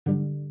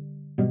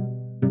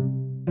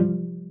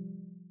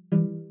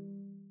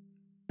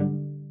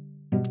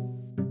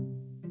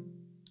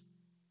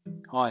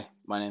Hi,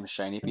 my name is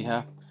Shane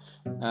Epiha.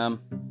 I'm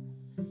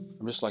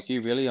just like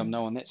you, really. I'm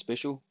no one that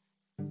special.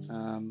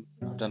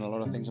 I've done a lot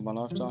of things in my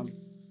lifetime,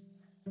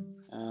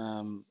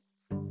 um,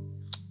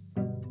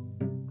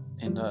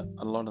 and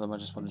a lot of them I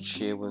just wanted to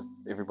share with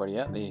everybody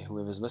out there,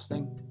 whoever's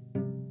listening,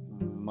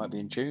 might be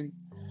in tune.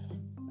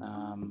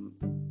 Um,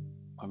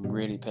 I'm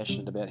really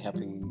passionate about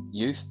helping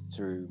youth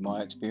through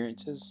my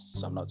experiences,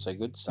 some not so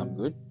good, some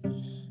good,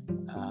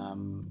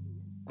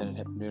 that had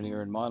happened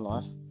earlier in my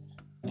life,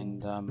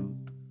 and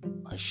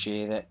I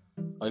share that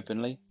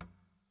openly,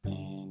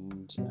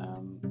 and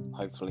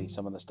hopefully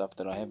some of the stuff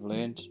that I have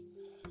learned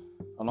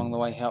along the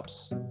way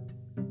helps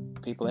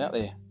people out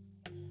there.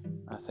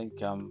 I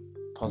think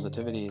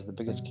positivity is the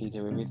biggest key to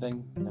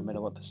everything, no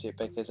matter what the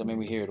setback is. I mean,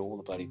 we hear it all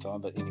the bloody time,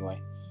 but anyway,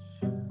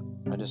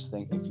 I just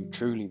think if you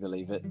truly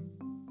believe it,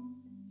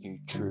 you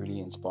truly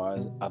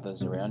inspire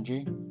others around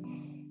you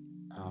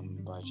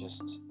by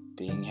just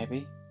being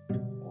happy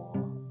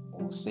or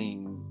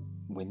seeing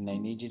when they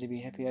need you to be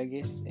happy, I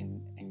guess, and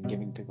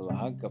giving people a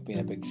hug. I've been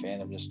a big fan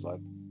of just like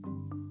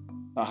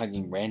not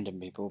hugging random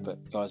people,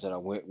 but guys that I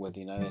work with,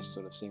 they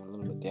sort of seem a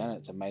little bit down.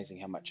 It's amazing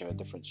how much of a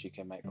difference you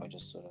can make by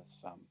just sort of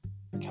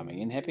coming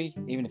in happy,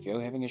 even if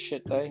you're having a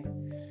shit day.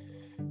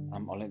 I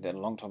learned that a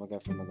long time ago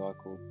from a guy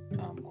called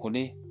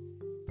Hune.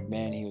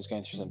 Man, he was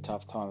going through some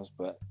tough times,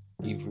 but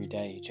every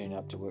day he turned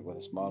up to work with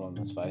a smile on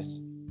his face.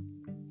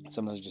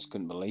 Sometimes I just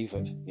couldn't believe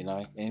it, And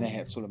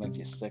how it sort of makes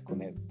you sick when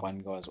that one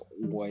guy's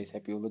always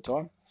happy all the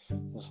time.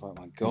 It's like,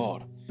 my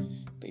God.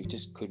 But you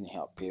just couldn't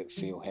help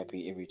feel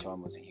happy every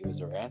time he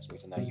was around,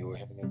 even though you were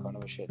having a kind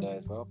of a shit day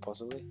as well,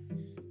 possibly.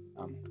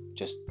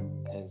 Just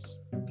his,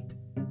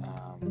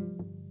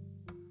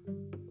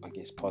 I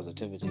guess,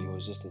 positivity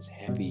was just his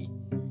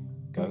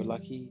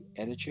happy-go-lucky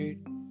attitude.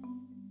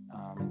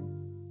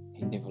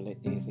 He never let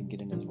anything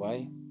get in his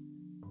way,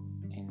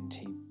 and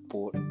he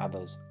brought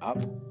others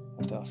up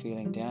if they were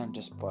feeling down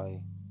just by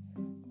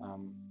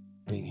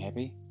being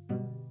happy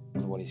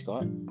with what he's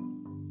got. And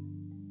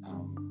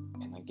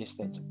I guess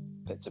that's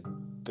a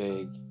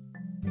big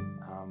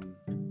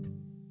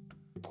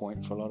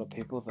point for a lot of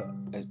people,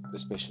 that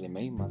especially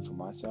me, for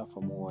myself,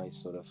 I'm always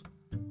sort of,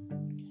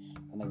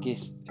 and I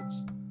guess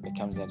it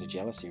comes down to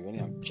jealousy, really.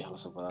 I'm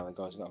jealous of what other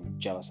guys got. I'm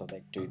jealous of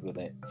that dude with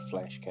that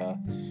flash car,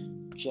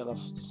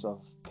 jealous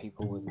of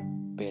people with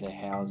better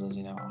houses.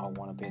 I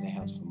want a better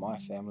house for my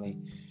family.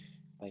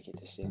 They get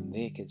to send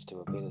their kids to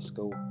a better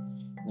school,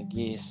 and I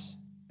guess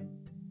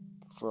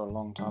for a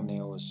long time they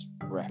was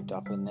wrapped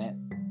up in that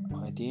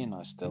idea, and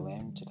I still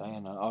am today.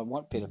 And I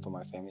want better for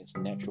my family. It's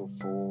natural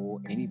for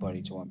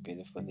anybody to want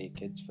better for their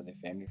kids, for their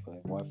family, for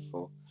their wife,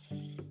 for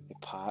their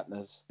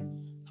partners,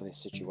 for their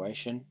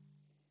situation.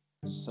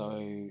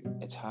 So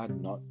it's hard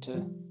not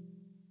to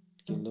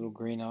get a little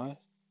green eye,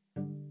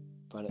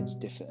 but it's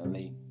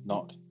definitely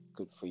not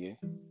good for you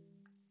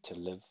to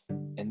live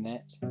in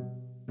that.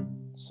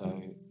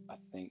 So I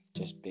think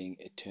just being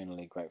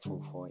eternally grateful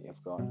for what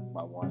you've got.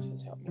 My wife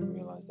has helped me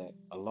realize that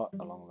a lot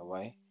along the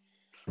way.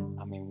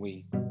 I mean,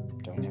 we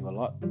don't have a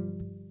lot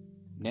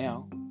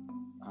now.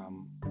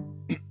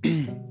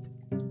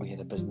 We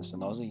had a business in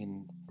Aussie,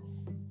 and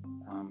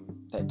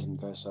that didn't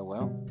go so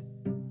well.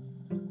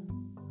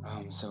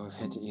 So we've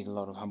had to eat a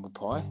lot of humble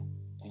pie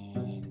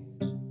and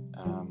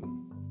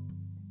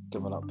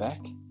give a lot back,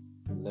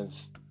 live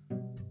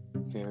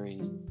very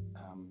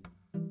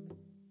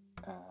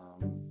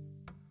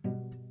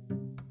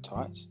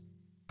tight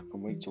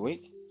from week to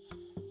week.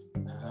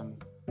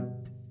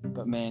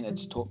 But man,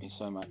 it's taught me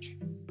so much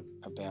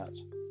about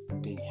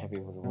being happy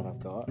with what I've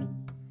got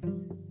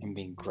and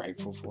being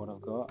grateful for what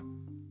I've got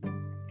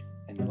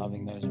and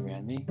loving those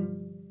around me.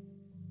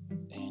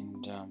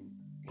 And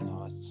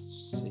I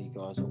see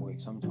guys at work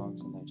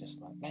sometimes and they're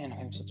just like, man, I'm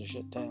having such a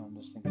shit day. I'm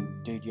just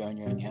thinking, dude, you own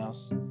your own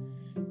house,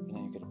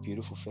 you've got a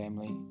beautiful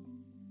family,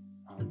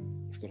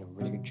 you've got a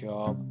really good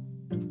job,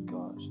 you've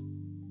got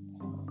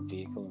a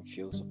vehicle and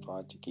fuel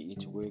supplied to get you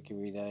to work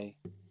every day.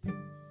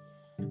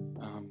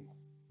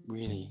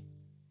 Really,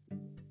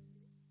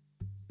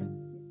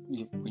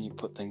 when you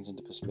put things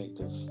into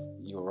perspective,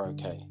 you're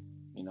okay.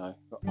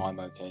 I'm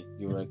okay,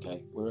 you're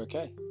okay, we're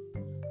okay.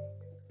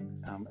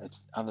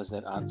 It's others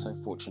that aren't so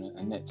fortunate,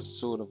 and that's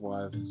sort of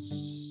why I've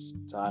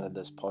started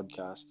this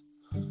podcast,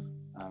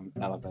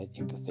 Elevate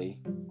Empathy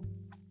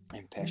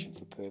and Passion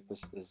for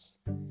Purpose, is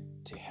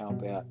to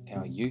help out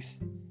our youth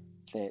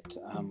that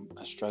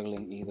are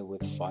struggling either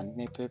with finding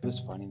their purpose,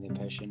 finding their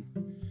passion,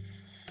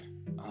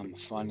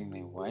 finding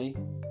their way,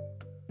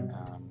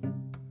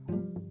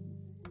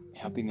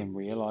 helping them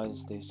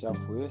realize their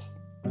self-worth,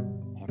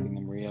 helping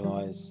them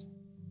realize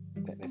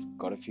that they've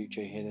got a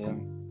future ahead of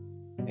them,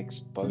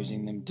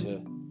 exposing them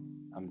to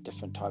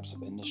different types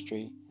of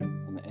industry,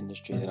 and the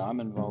industry that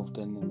I'm involved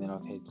in, and then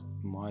I've had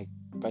my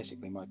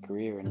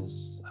career in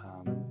is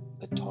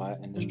the tyre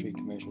industry,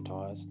 commercial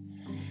tyres,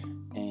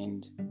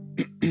 and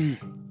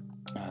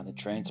the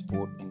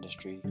transport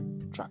industry,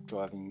 truck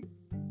driving,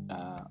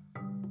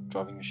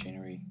 driving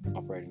machinery,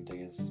 operating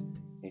diggers,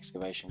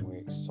 excavation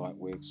works, site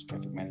works,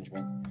 traffic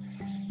management,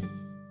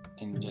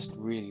 and just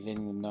really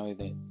letting them know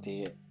that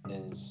there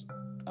is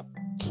a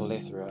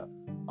plethora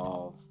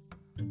of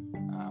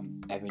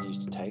avenues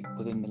to take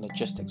within the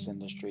logistics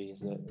industry.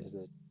 Is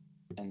an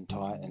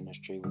entire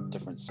industry with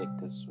different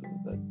sectors,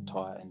 the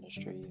tyre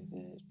industry,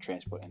 the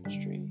transport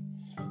industry,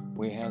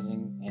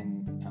 warehousing,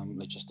 and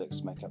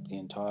logistics make up the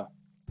entire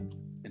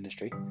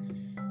industry.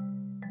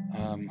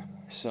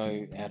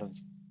 So out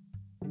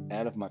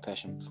of my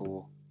passion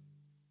for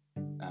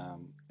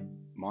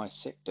my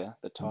sector,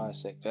 the tyre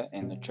sector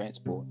and the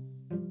transport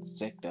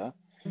sector,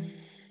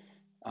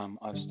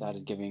 I've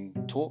started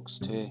giving talks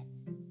to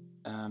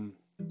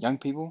young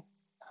people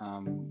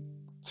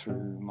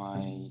through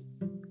my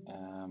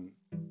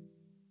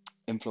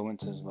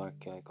influencers, like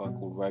a guy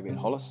called Robert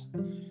Hollis,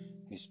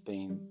 who's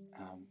been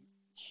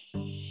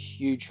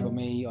huge for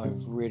me.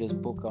 I've read his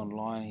book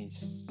online.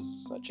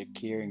 He's such a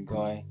caring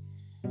guy.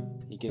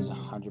 He gives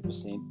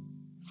 100%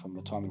 from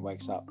the time he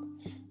wakes up,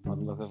 by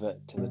the look of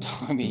it, to the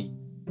time he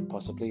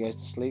possibly goes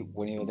to sleep,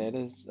 whenever that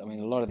is. I mean,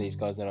 a lot of these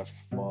guys that I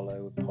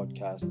follow with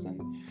podcasts,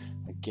 and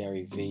like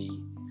Gary Vee,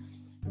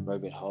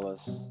 Robert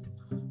Hollis,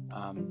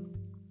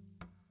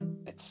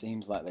 it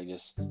seems like they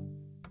just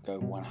go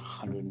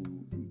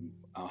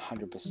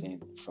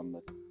 100% from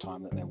the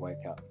time that they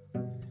wake up.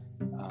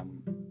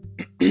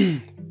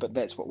 But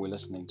that's what we're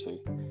listening to.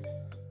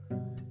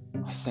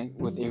 I think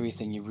with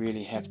everything you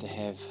really have to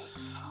have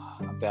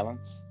a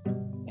balance,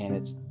 and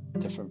it's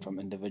different from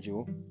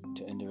individual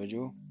to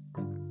individual.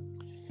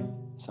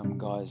 Some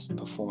guys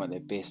perform at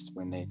their best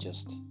when they're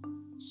just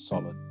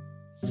solid,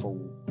 full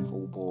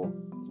bore,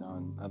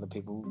 and other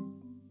people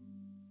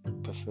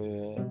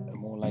prefer a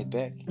more laid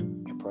back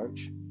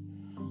approach.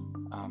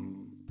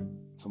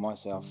 For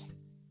myself,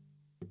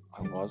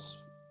 I was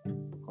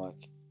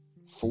like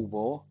full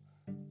bore.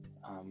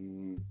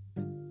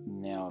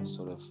 Now I've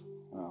sort of,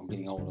 I'm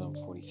getting older, I'm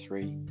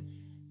 43,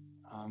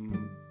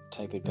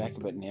 tapered back a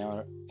bit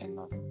now, and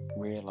I've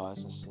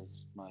realised this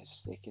is my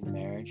second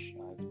marriage.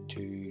 I have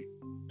two,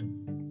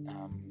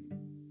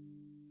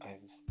 I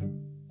have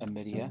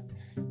Amidia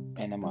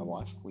and my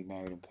wife. We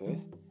married in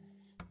Perth.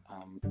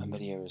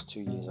 Amidia is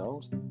 2 years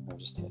old. I've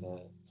just had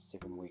a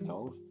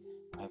 7-week-old.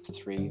 I have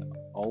 3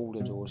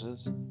 older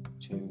daughters,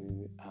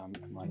 to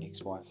my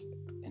ex-wife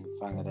in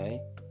Whangarei,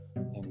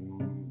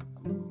 and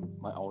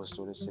my oldest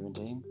daughter is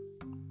 17,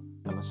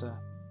 Alyssa.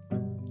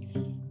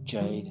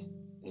 Jade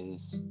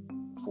is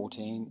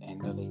 14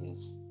 and Lily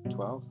is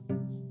 12,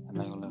 and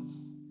they all live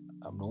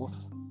up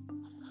north.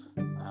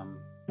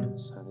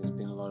 So there's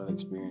been a lot of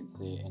experience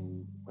there,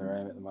 and where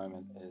I am at the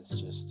moment is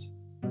just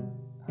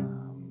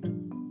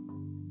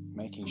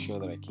making sure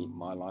that I keep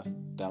my life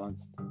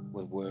balanced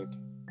with work,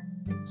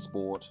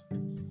 sport,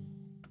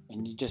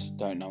 and you just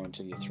don't know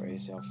until you throw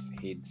yourself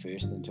head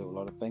first into a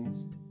lot of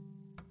things.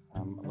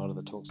 A lot of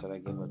the talks that I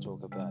give, I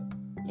talk about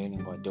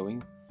learning by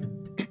doing,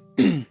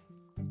 and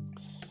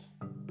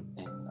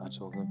I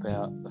talk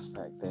about the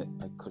fact that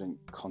I couldn't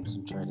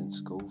concentrate in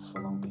school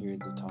for long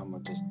periods of time.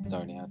 I'd just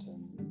zone out,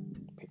 and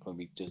people would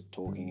be just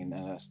talking, and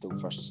I still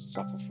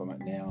suffer from it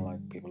now.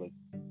 Like, people are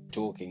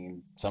talking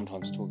and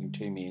sometimes talking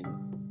to me, and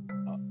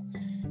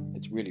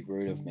it's really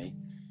rude of me.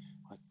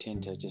 I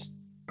tend to just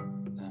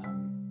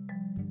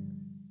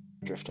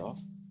drift off,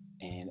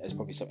 and it's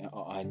probably something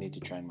I need to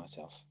train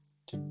myself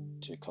to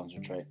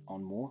concentrate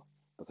on more,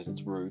 because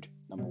it's rude,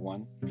 number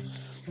one.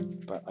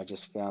 But I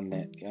just found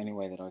that the only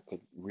way that I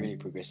could really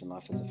progress in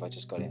life is if I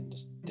just got out and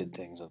just did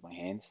things with my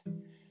hands.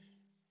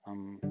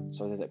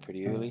 So I did that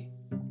pretty early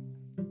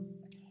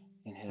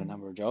and had a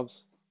number of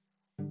jobs.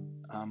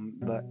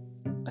 But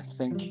I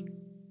think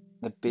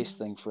the best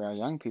thing for our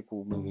young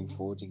people moving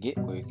forward to get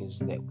work is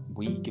that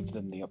we give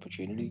them the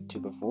opportunity to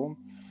perform.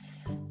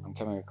 I'm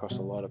coming across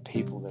a lot of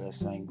people that are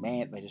saying,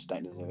 man, they just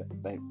don't deserve it.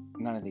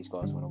 None of these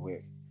guys want to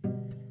work.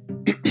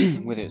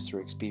 Whether it's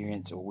through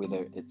experience or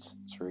whether it's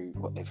through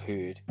what they've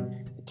heard,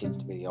 it tends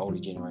to be the older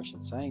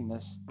generation saying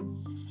this.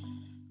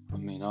 I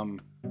mean, I'm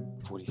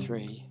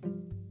 43,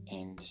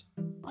 and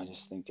I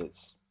just think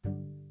it's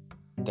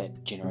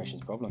that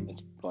generation's problem.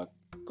 It's like,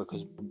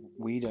 because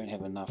we don't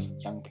have enough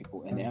young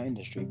people in our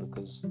industry,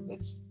 because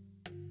it's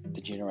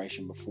the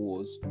generation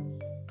before's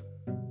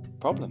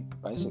problem,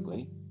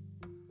 basically.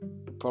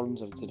 The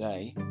problems of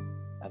today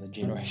are the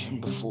generation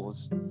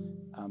before's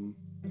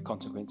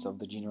consequence of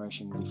the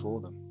generation before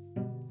them,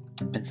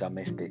 in some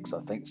aspects, I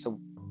think. So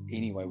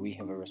anyway, we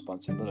have a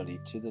responsibility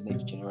to the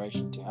next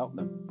generation to help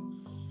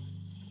them,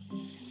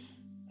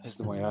 is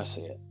the way I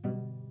see it.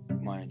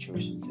 My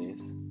intuition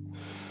says.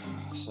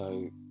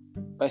 So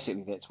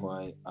basically that's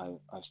why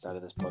I've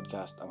started this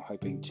podcast. I'm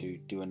hoping to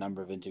do a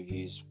number of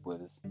interviews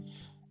with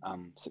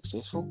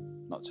successful,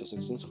 not so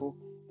successful,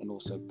 and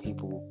also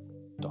people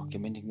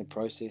documenting the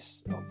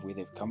process of where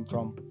they've come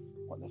from,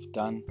 what they've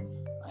done.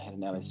 I had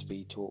an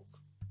LSV talk,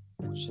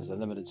 which is a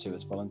limited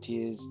service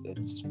volunteers.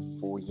 It's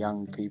for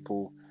young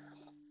people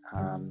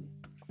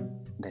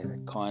that are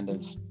kind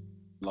of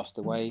lost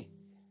their way.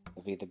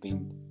 They've either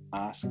been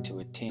asked to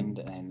attend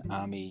an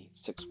Army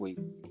 6-week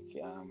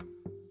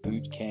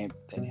boot camp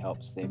that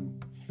helps them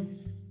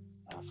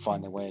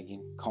find their way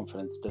again,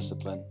 confidence,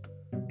 discipline,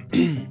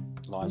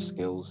 life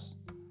skills,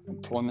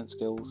 employment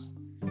skills,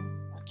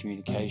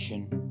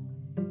 communication,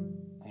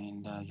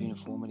 and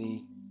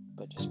uniformity,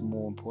 but just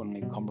more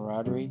importantly,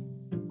 camaraderie.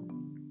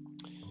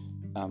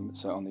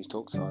 So on these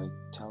talks, I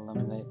tell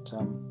them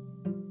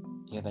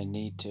that they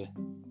need to,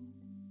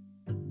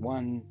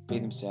 one, be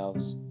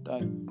themselves.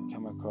 Don't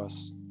come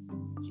across.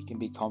 You can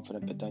be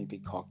confident, but don't be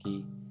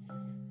cocky.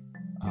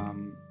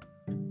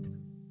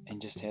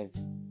 And just have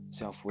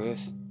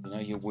self-worth.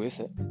 You're worth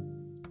it.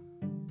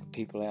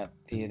 People out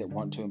there that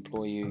want to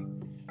employ you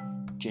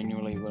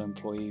genuinely will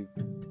employ you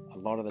a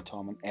lot of the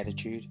time on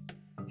attitude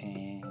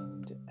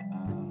and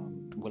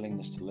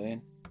willingness to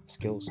learn.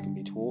 Skills can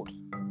be taught.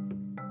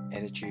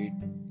 Attitude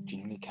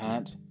generally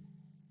can't.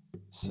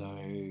 So,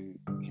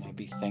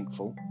 be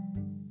thankful.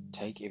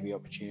 Take every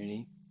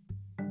opportunity.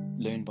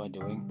 Learn by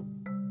doing.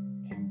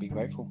 And be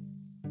grateful.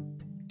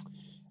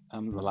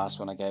 The last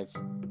one I gave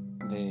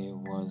there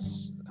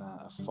was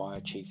a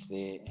fire chief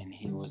there, and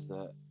he was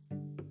the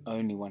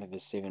only one of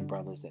his 7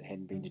 brothers that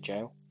hadn't been to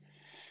jail.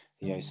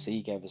 The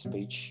OC gave a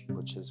speech,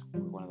 which is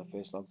one of the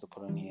first logs I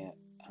put on here,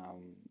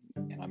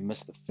 and I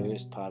missed the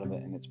first part of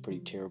it, and it's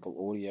pretty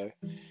terrible audio.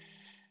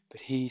 But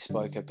he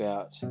spoke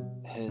about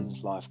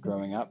his life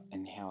growing up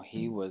and how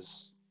he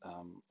was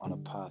on a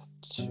path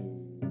to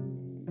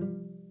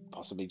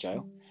possibly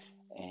jail,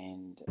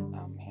 and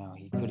how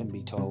he couldn't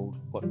be told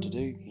what to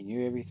do. He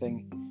knew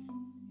everything.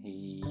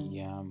 He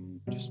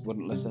just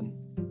wouldn't listen,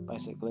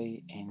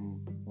 basically,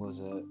 and was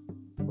a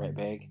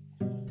ratbag.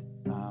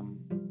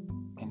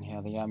 And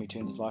how the army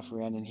turned his life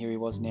around, and here he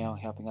was now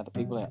helping other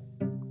people out.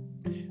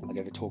 I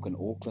gave a talk in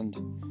Auckland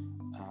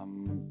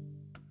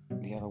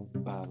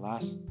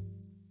last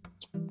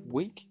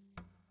week,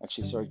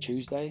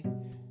 Tuesday,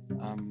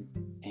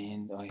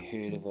 and I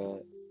heard of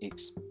a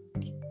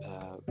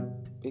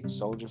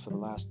ex-soldier for the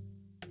last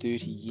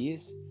 30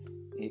 years,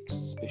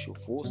 ex-special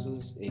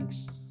forces,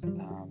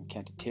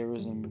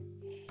 ex-counter-terrorism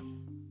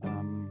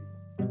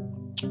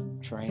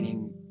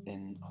training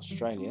in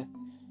Australia,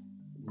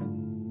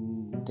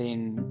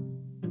 then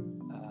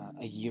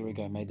a year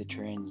ago made the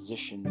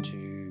transition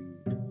to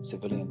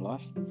civilian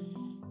life,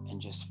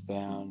 and just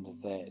found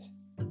that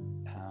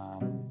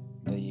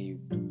the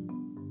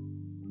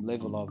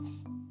level of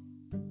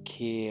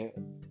care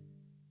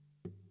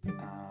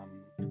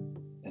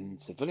in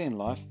civilian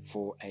life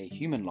for a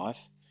human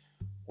life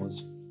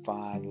was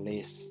far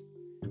less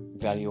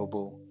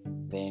valuable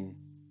than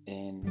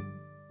in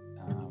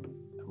a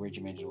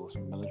regimental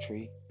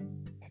military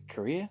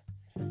career,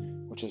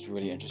 which is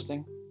really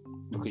interesting,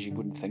 because you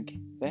wouldn't think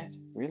that,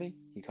 really.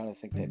 You kind of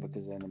think that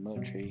because they're in the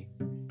military,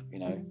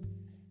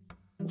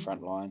 the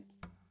front line.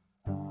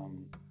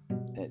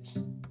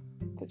 That's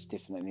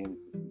definitely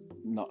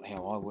not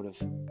how I would have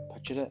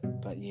pictured it.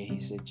 But yeah, he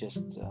said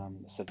just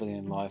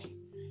civilian life,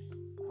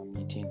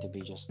 you tend to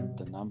be just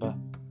the number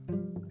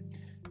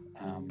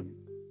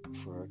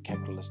for a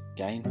capitalist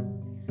gain,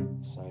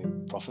 so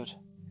profit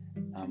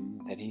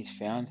that he's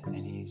found,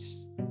 and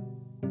he's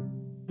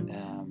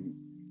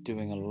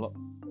doing a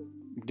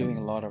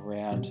lot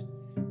around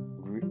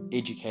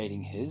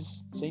educating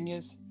his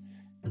seniors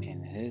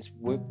and his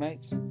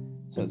workmates.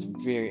 So it's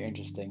very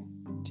interesting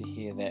to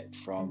hear that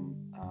from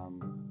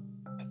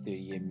a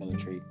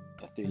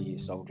 30-year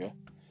soldier,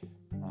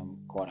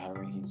 quite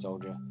hard-working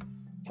soldier,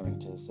 coming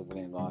to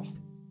civilian life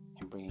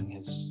and bringing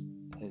his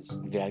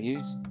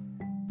values,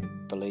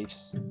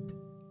 beliefs,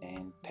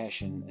 and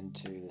passion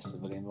into the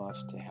civilian life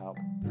to help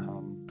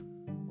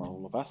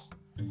all of us.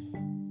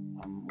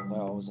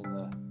 Although I was in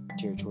the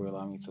Territorial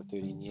Army for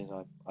 13 years,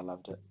 I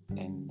loved it,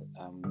 and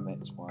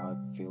that's why I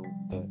feel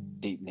the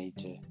deep need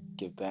to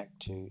give back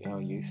to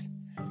our youth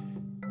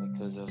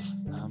because of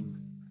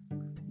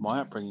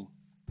my upbringing.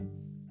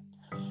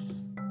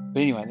 But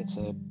anyway, that's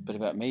a bit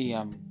about me.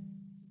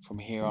 From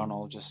here on,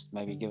 I'll just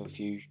maybe give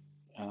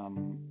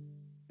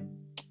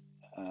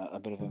a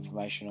bit of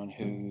information on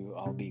who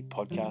I'll be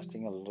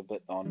podcasting, a little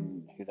bit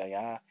on who they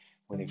are,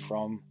 where they're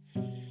from,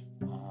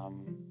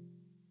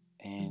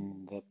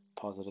 and the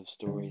positive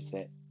stories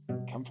that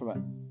come from it.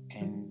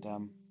 And I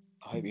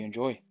hope you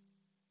enjoy.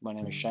 My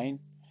name is Shane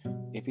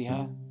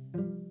Epiha,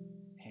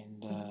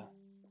 and I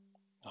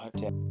hope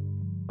to.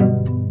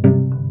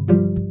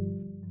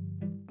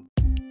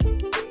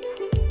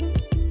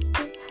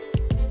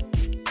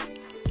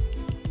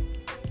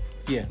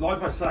 Yeah.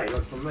 Like I say,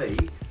 for me,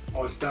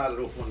 I started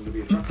off wanting to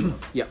be a truck driver.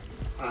 Yep.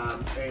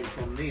 And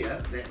from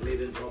there, that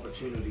led into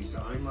opportunities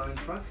to own my own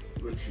truck,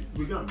 which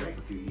we're going back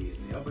a few years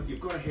now, but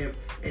you've got to have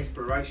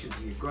aspirations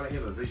and you've got to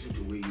have a vision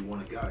to where you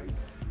want to go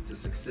to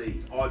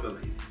succeed, I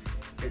believe.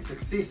 And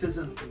success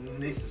isn't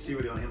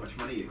necessarily on how much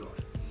money you got.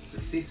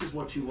 Success is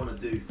what you want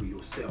to do for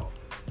yourself.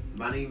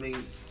 Money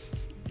means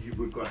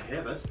we've got to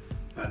have it,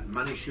 but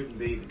money shouldn't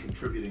be the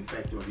contributing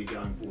factor of you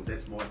going forward.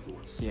 That's my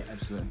thoughts. Yeah,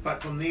 absolutely.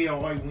 But from there,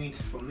 I went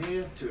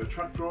to a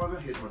truck driver,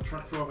 had my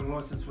truck driving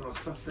license when I was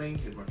 15,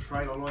 had my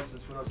trailer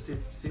license when I was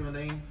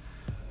 17.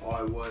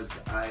 I was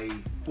a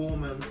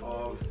foreman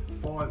of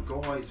 5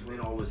 guys when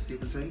I was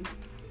 17,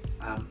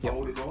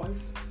 older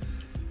guys.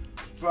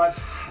 But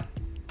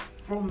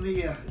from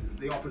there,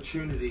 the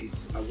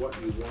opportunities are what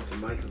you want to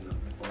make of them,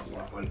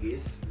 I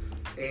guess.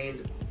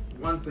 And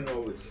one thing I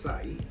would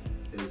say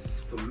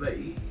is, for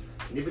me,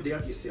 never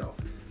doubt yourself.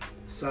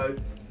 So,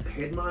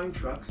 had my own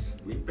trucks,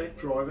 went back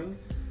driving,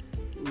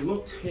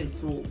 looked and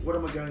thought, what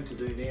am I going to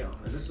do now?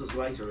 And this was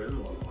later in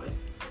my life,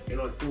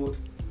 and I thought,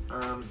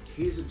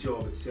 here's a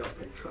job at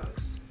Southpack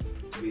Trucks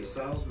to be a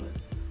salesman,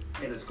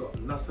 and it's got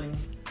nothing,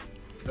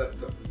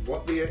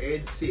 what their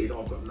ad said,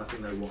 I've got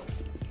nothing they want.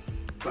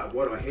 But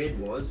what I had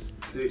was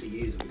 30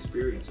 years of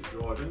experience of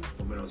driving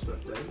from when I was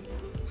 15.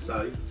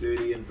 So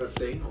 30 and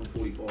 15, I'm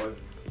 45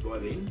 by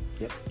then.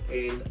 Yep.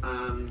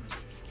 And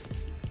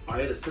I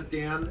had to sit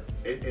down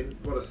and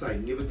what I say,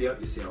 never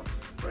doubt yourself.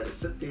 I had to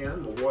sit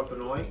down, my wife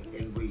and I,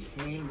 and we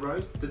hand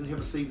wrote, didn't have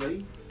a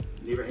CV,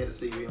 never had a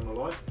CV in my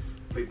life.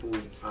 People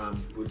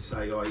would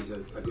say, oh, he's a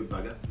good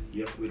bugger.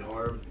 Yep, we'd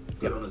hire him,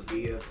 get on his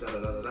gear,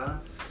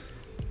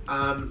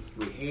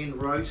 we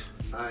hand wrote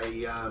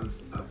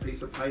a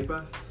piece of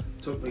paper.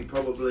 Took me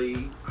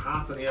probably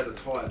half an hour to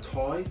tie a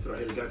tie that I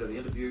had to go to the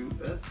interview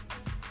with.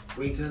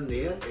 Went in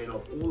there, and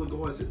of all the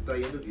guys that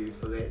they interviewed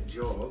for that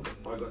job,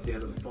 I got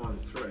down to the final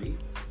 3.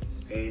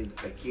 And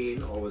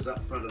again, I was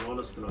upfront and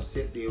honest when I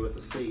sat there with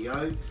the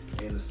CEO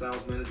and the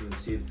sales manager and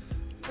said,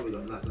 probably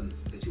got nothing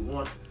that you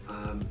want,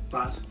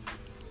 but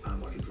I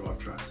can drive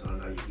trucks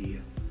and I know your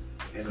gear.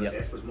 And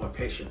that was my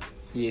passion.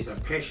 Yes. So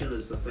passion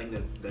is the thing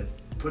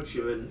that puts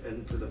you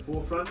into the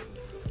forefront.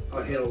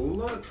 I'd had a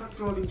lot of truck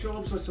driving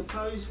jobs, I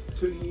suppose,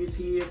 2 years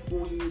here,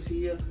 4 years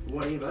here,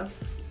 whatever,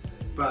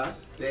 but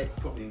that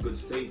put me in good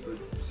stead for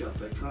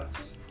Southpack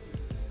Trucks.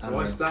 So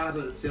I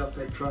started at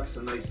Southpack Trucks,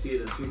 and they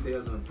said in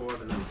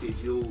 2005, and they said,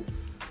 you'll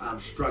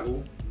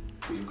struggle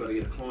because you've got to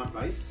get a client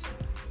base.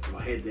 And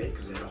I had that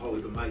because I had a whole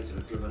heap of mates that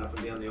had driven up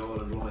and down the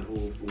island line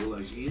haul for all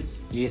those years.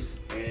 Yes.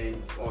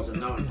 And I was a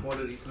known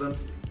quantity to them,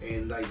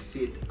 and they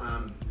said,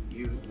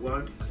 you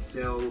won't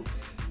sell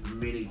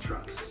many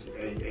trucks,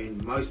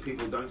 and most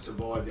people don't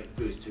survive that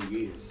first 2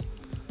 years.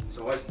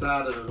 So I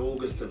started in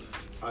August of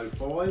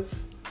 05,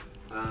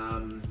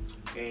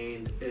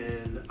 and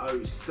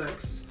in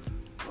 06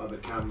 I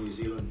became New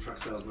Zealand Truck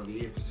Salesman of the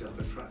Year for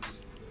Southpack Trucks.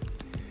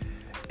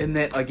 In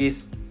that, I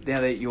guess, now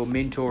that you're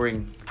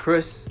mentoring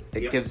Chris,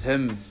 it gives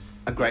him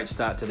a great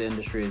start to the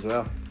industry as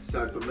well.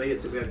 So for me,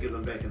 it's about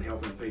giving back and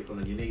helping people,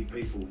 and you need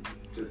people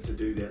to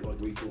do that, like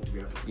we talked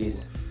about before.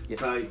 Yes. Yep.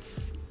 So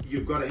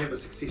you've got to have a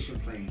succession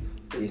plan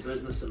in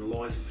business and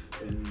life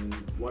and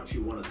what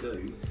you want to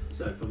do.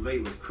 So for me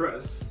with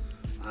Chris,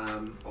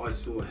 I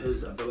saw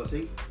his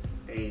ability,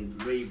 and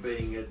me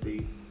being at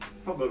the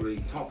probably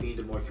top end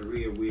of my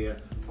career where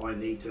I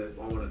want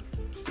to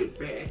step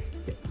back.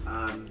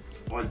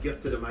 I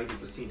gifted him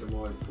 80% of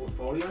my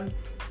portfolio,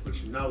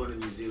 which no one in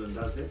New Zealand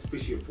does that,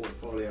 especially a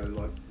portfolio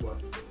like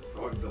what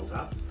I've built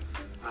up.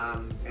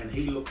 And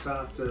he looks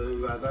after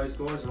those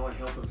guys, and I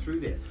help him through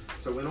that.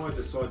 So when I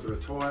decide to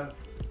retire,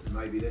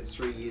 maybe that's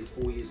 3 years,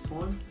 4 years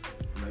time,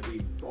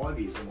 maybe 5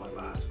 years I might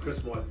last.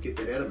 Chris might get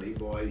that out of me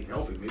by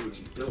helping me, which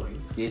he's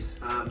doing. Yes.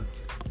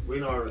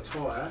 When I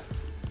retire,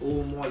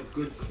 all my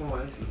good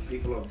clients and the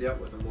people I've dealt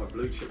with and my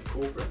blue chip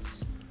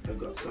corporates have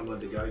got someone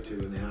to go to,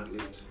 and they aren't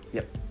left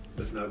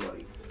with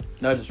nobody.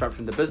 No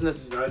disruption to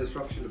business. No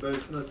disruption to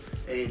business,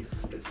 and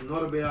it's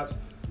not about,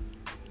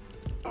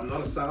 I'm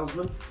not a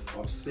salesman.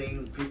 I've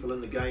seen people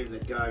in the game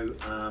that go,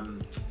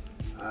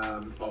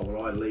 oh,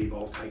 well, I leave,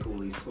 I'll take all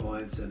these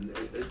clients, and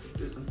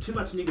there's too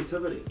much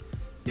negativity.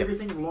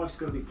 Everything in life's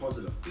got to be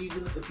positive.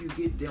 Even if you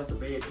get dealt a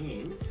bad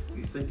hand,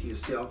 you think to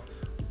yourself,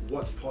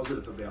 what's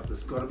positive about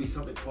this? Got to be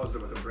something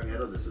positive I can bring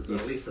out of this. Is there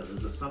a lesson?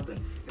 Is there something?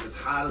 And as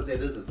hard as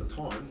that is at the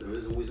time, there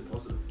is always a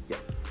positive.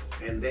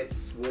 And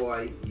that's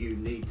why you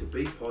need to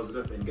be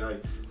positive and go,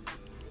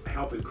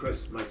 helping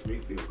Chris makes me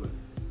feel good.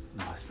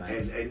 Nice,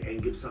 mate.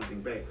 And give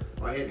something back.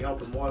 I had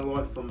help in my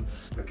life from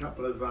a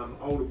couple of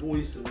older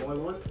boys in my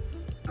life.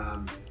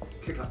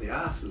 Kick up the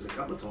arses a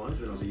couple of times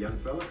when I was a young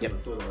fella. I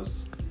thought I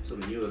was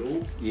sort of knew it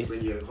all.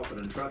 When you're hopping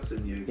in trucks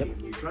and you get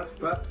new trucks,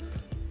 but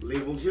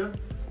levels you.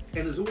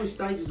 And there's always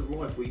stages of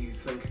life where you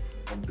think,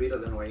 I'm better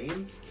than I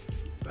am,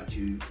 but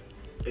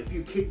if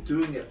you keep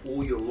doing it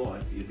all your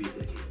life, you'd be a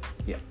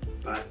dickhead.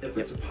 But if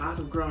it's a part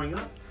of growing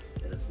up,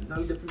 and it's no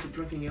different to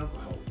drinking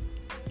alcohol.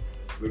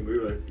 When we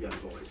were young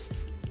boys,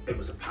 it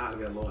was a part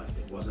of our life.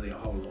 It wasn't our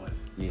whole life.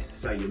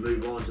 So you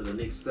move on to the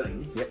next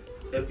thing.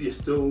 If you're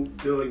still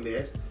doing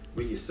that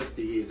when you're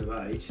 60 years of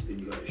age, then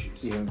you've got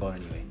issues. You haven't gone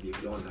anywhere.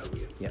 You've gone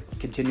nowhere.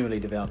 Continually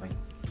developing.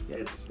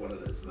 That's what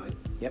it is, mate.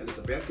 And it's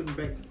about giving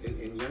back,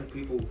 and young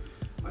people.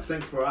 I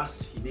think for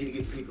us, you need to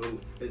get people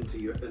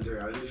into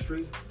our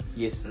industry.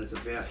 And it's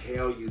about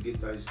how you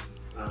get those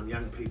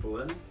young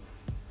people in.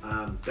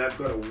 They've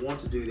got to want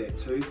to do that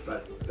too,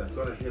 but they've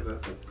got to have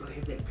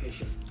that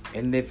passion.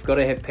 And they've got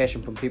to have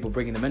passion from people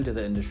bringing them into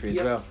the industry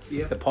as well.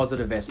 The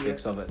positive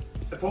aspects of it.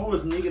 If I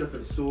was negative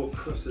and saw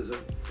Chris as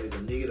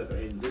a negative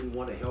and didn't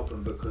want to help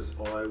him because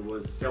I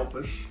was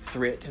selfish,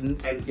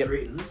 threatened,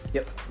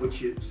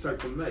 which so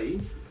for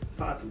me,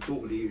 apart from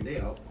talking to you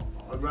now,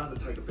 I'd rather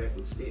take a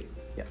backward step.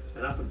 Yep.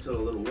 And up until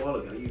a little while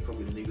ago, you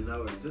probably didn't even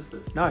know it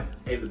existed. No.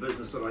 And the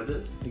business that I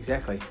did.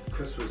 Exactly.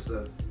 Chris was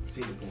the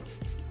centre point.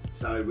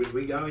 So when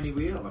we go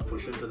anywhere, I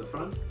push him to the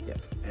front. Yep.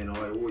 And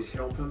I always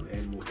help him,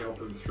 and will help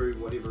him through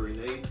whatever he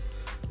needs.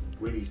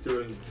 When he's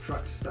doing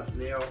truck stuff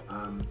now,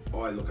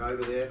 I look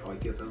over that, I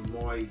give him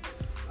my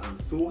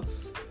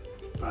thoughts,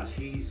 but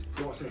he's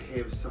got to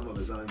have some of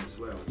his own as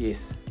well.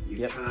 Yes.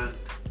 You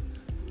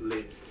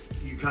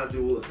can't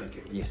do all the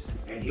thinking. Yes.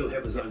 And he'll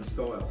have his own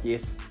style.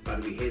 Yes. But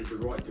if he has the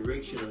right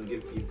direction and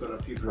you've got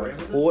a few parameters Right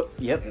support.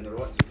 Yep. and the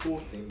right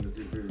support, then you'll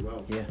do very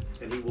well. Yeah.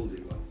 And he will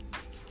do well.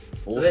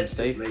 Awesome, so that's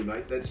Steve. just me,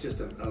 mate. That's just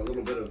a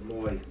little bit of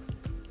my,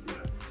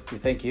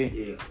 Thank you.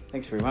 yeah.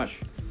 Thanks very much.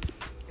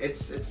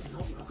 It's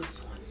not rocket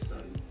science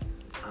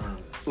though.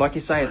 Like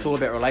you say, it's all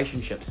about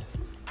relationships.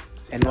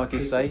 And like you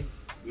say,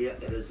 yeah,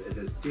 it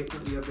is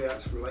definitely about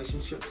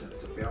relationships, and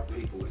it's about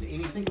people. And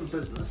anything in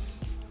business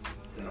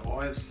that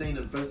I have seen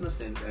in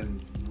business,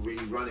 and we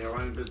run our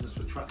own business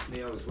with trucks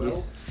now as well.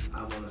 Yes.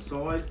 On the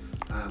side,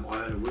 I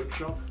own a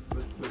workshop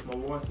with my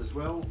wife as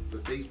well,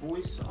 with these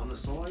boys on the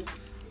side.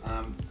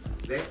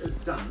 That is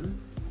done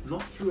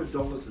not through a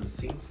dollars and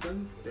cents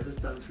thing. That is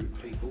done through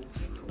people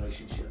and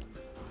relationship.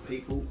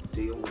 People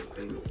deal with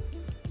people.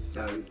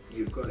 So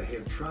you've got to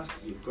have trust.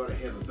 You've got to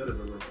have a bit of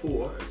a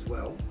rapport as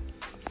well.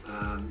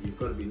 You've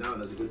got to be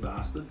known as a good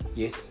bastard.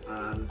 yes,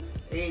 And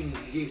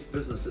yes,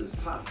 business is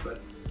tough,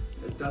 but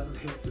it doesn't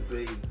have to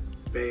be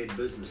bad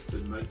business to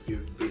make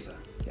you better.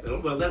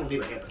 Yep. Well, that'll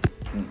never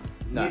happen.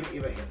 No. Never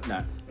ever happen.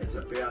 No. It's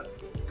about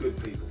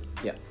good people.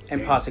 yeah,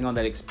 and passing on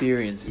that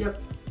experience.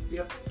 Yep.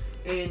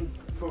 And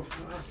for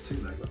us too,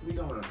 mate, like, we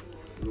don't want to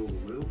rule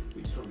the world.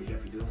 We just want to be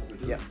happy doing what we're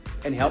doing. Yeah,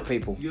 and help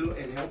people.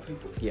 And help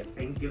people. Yep.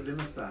 And give them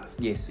a start.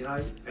 Yes. You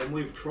know, and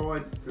we've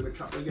tried with a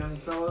couple of young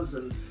fellas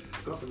and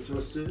got them to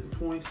a certain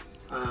point.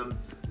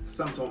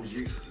 Sometimes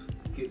youth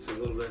gets a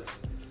little bit,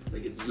 they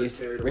get a bit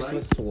carried away.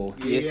 Restless or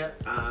Yeah.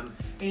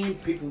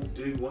 And people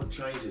do want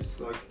changes.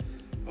 Like,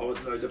 I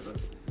was no different.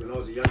 When I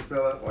was a young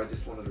fella, I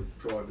just wanted to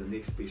drive the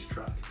next best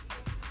truck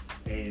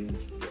and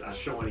a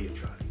shinier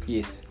truck.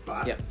 Yes.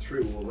 But Yep.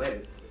 through all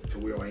that to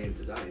where I am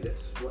today,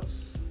 that's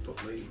what's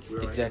put me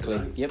where Exactly. I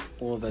am today. Yep.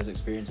 All of those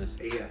experiences.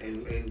 Yeah,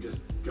 and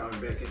just going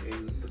back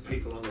and the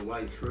people on the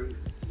way through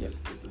Yep.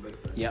 is the big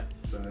thing. Yep.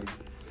 So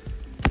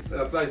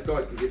if those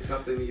guys can get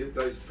something,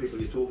 those people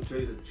you're talking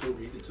to, the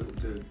children you can talk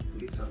to, can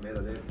get something out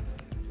of that,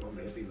 I'm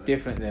happy, mate.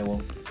 Definitely they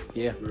will.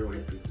 Yeah. Real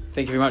happy.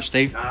 Thank you very much,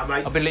 Steve. Mate. I'm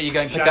going to let you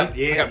go and pick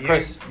Shane, up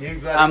Chris.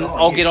 You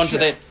I'll get onto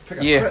that. Pick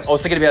up Yeah, Chris. I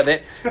was thinking about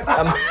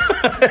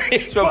that.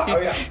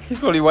 He's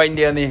probably waiting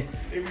down there.